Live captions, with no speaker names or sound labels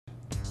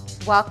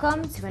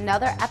Welcome to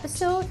another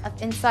episode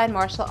of Inside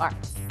Martial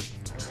Arts.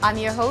 I'm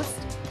your host,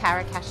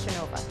 Kara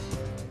Castronova.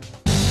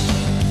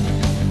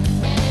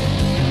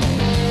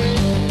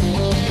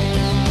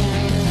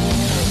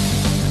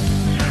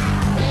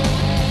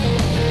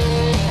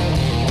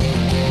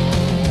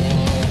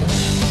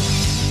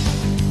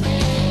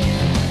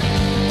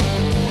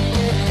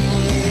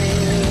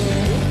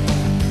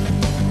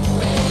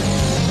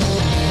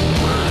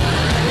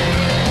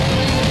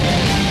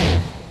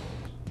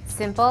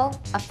 Simple,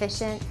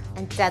 efficient,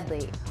 and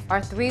deadly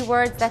are three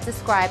words that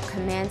describe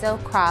Commando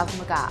Krav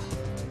Maga.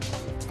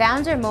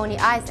 Founder Moni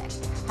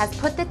Aizik has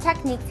put the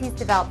techniques he's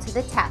developed to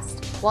the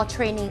test while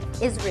training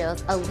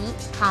Israel's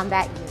elite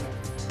combat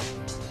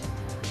units.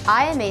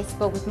 IMA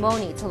spoke with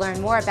Moni to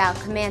learn more about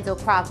Commando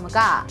Krav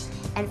Maga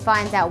and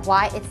find out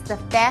why it's the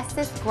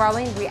fastest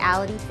growing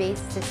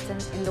reality-based system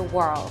in the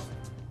world.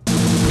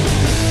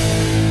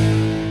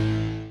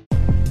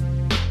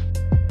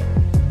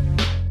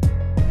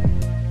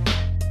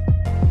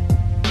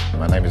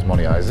 My name is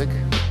Moni Aizik.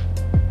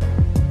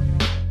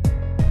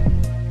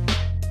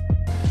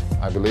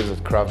 I believe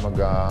that Krav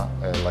Maga,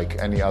 like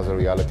any other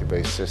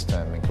reality-based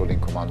system, including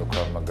Commando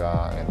Krav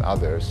Maga and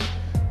others,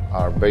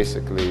 are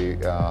basically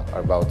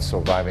about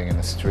surviving in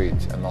the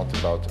street and not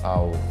about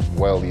how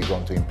well you're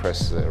going to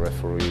impress the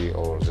referee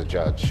or the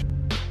judge.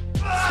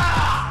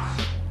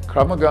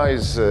 Krav Maga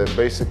is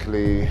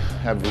basically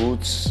have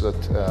roots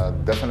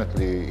that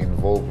definitely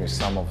involve with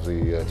some of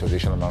the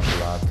traditional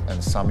martial art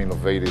and some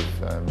innovative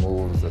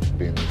moves that have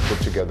been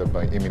put together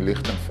by Imi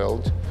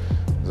Lichtenfeld,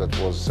 that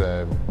was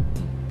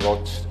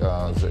brought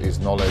his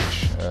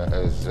knowledge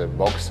as a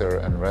boxer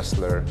and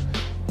wrestler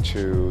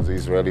to the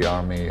Israeli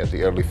army at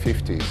the early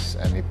 50s,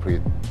 and he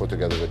put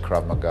together the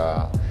Krav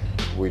Maga,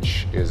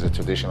 which is a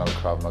traditional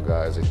Krav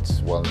Maga as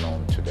it's well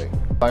known today.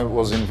 I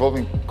was involved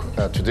in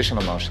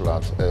traditional martial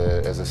art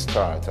as a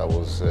start. I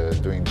was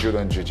doing judo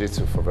and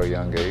jiu-jitsu for a very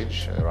young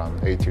age,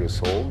 around 8 years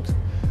old,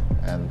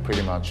 and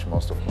pretty much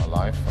most of my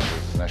life. I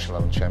was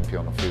national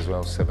champion of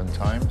Israel 7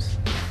 times.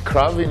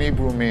 Krav in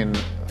Hebrew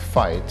means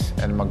fight,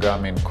 and Maga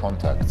means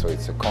contact, so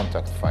it's a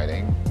contact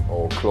fighting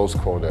or close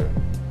quarter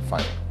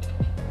fighting.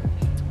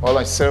 Well,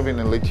 I served in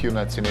elite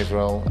units in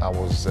Israel. I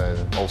was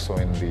also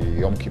in the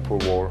Yom Kippur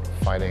War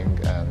fighting,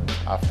 and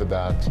after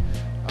that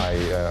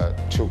I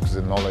took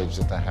the knowledge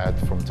that I had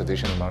from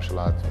traditional martial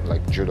art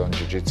like judo and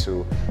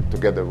jiu-jitsu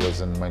together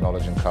with my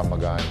knowledge in Krav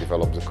Maga and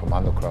developed the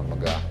Commando Krav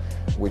Maga,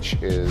 which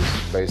is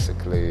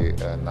basically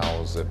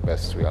now the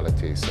best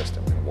reality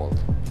system in the world.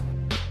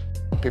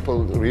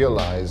 People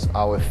realize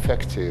how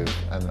effective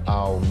and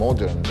how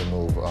modern the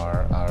moves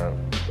are,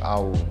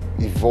 how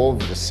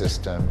evolved the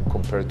system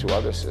compared to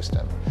other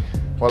systems.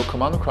 Well,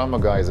 Commando Krav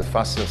Maga is the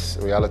fastest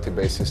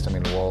reality-based system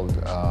in the world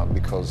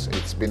because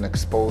it's been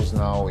exposed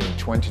now in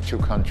 22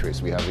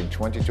 countries. We have in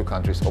 22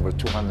 countries over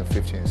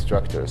 250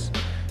 instructors,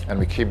 and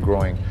we keep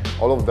growing.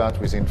 All of that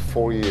within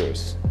 4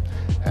 years.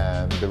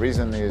 And the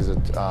reason is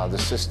that the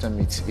system,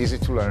 it's easy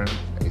to learn,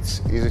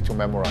 it's easy to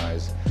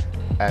memorize,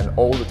 and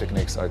all the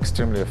techniques are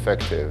extremely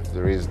effective.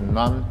 There is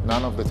none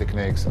of the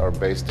techniques are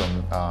based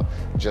on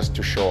just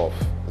to show off.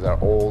 They're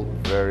all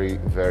very,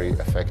 very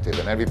effective.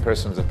 And every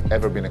person that's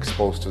ever been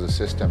exposed to the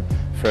system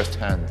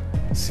firsthand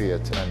see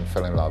it and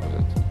fell in love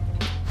with it.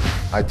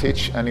 I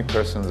teach any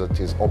person that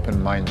is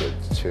open-minded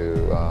to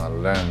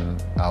learn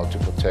how to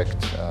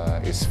protect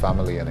his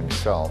family and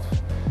himself.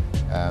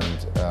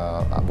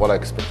 And what I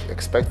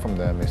expect from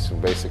them is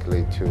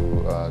basically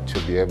to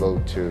be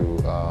able to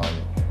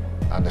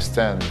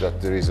understand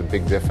that there is a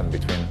big difference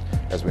between,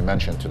 as we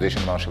mentioned,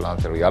 traditional martial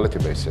art and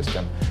reality-based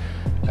system.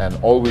 And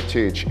all we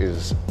teach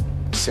is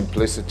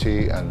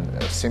simplicity and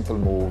a simple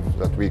move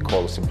that we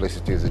call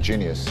simplicity is a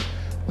genius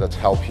that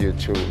help you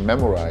to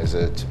memorize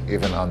it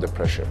even under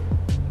pressure.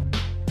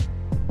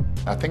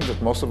 I think that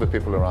most of the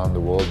people around the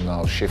world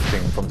now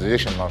shifting from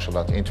traditional martial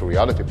art into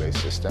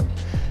reality-based system.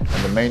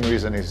 And the main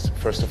reason is,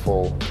 first of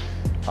all,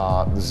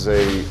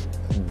 they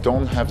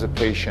don't have the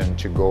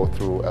patience to go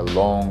through a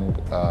long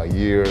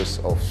years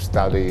of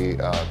study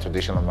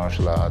traditional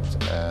martial art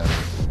and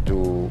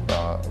do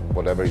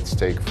whatever it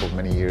takes for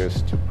many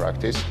years to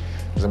practice.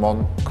 The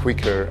more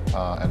quicker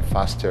and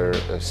faster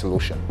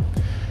solution.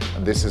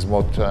 And this is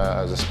what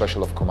the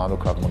special of Commando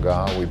Krav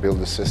Maga. We build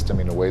the system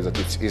in a way that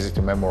it's easy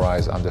to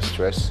memorize under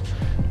stress.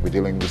 We're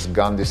dealing with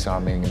gun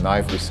disarming,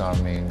 knife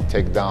disarming,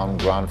 takedown,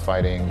 ground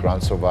fighting,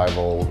 ground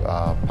survival,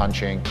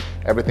 punching,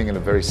 everything in a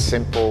very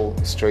simple,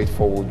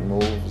 straightforward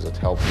move that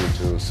help you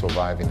to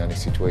survive in any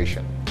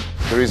situation.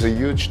 There is a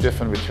huge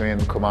difference between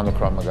Commando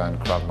Krav Maga and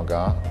Krav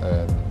Maga.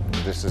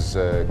 This is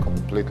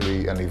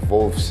completely an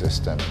evolved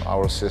system.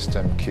 Our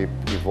system keeps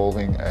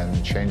evolving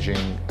and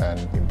changing and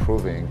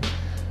improving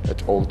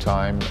at all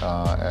time,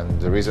 and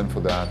the reason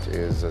for that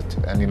is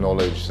that any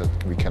knowledge that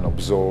we can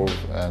absorb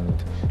and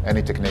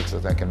any techniques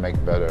that I can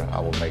make better, I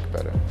will make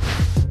better.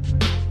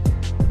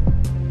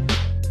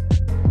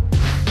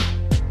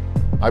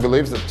 I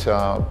believe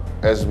that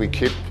as we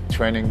keep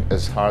training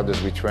as hard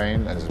as we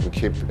train, as we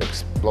keep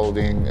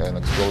exploding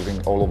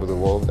all over the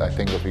world, I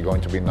think that we're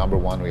going to be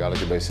 #1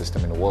 reality-based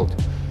system in the world.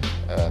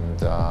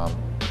 and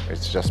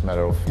it's just a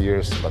matter of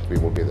years, but we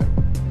will be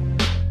there.